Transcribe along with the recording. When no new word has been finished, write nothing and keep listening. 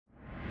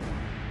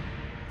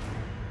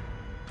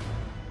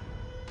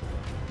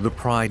The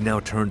pride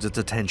now turns its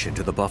attention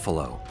to the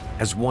buffalo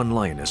as one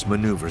lioness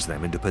maneuvers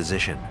them into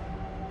position.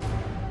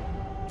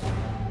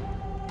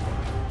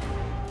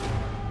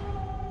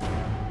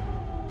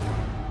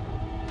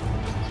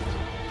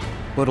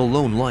 But a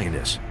lone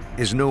lioness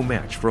is no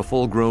match for a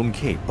full-grown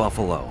Cape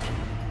buffalo.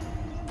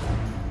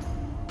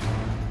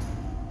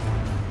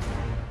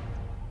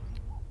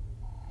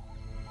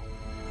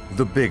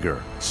 The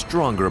bigger,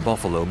 stronger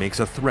buffalo makes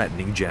a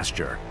threatening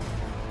gesture.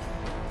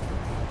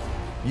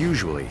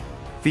 Usually,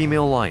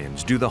 female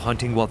lions do the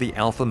hunting while the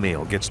alpha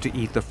male gets to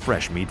eat the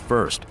fresh meat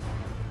first.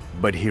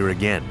 But here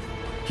again,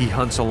 he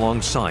hunts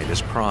alongside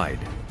his pride.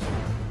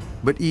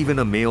 But even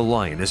a male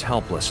lion is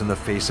helpless in the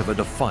face of a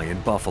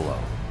defiant buffalo.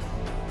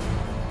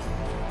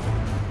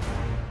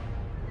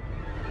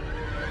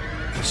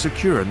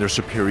 Secure in their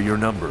superior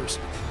numbers,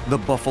 the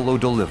buffalo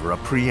deliver a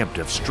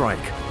preemptive strike.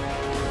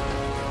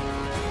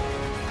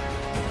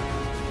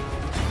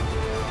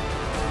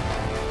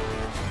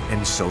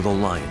 And so the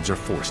lions are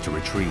forced to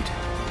retreat.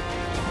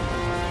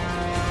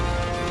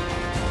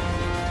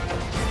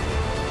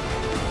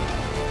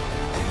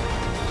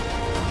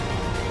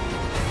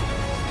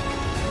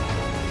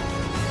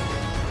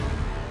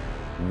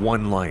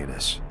 One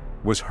lioness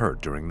was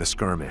hurt during the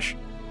skirmish.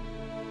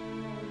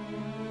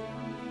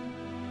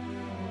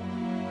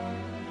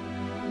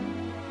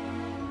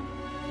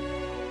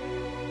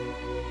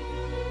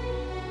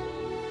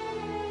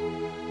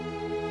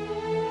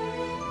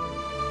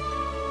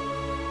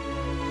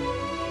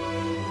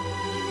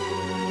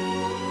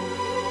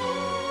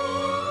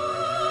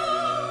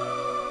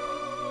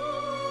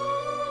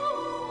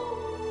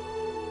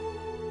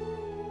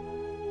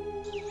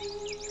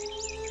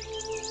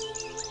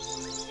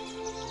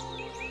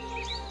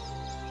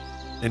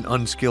 An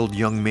unskilled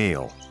young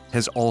male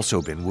has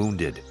also been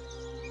wounded.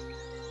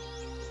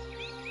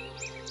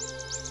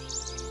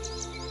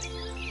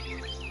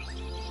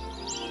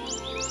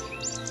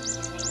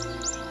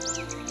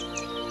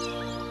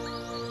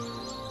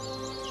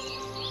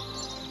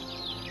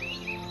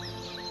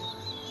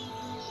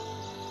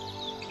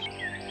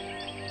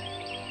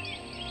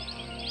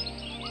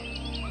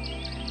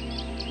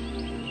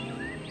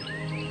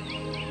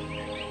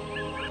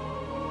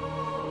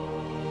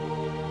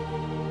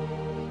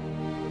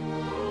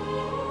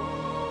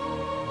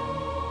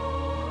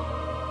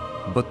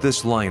 But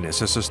this lioness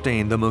has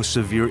sustained the most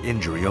severe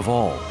injury of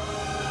all.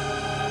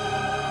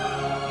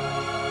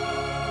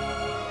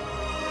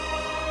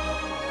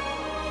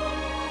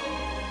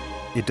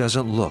 It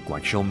doesn't look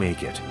like she'll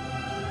make it.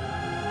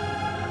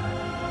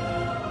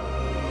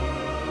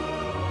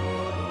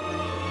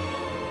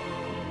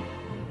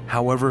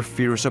 However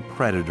fierce a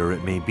predator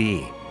it may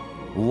be,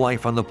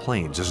 life on the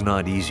plains is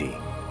not easy,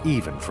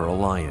 even for a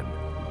lion.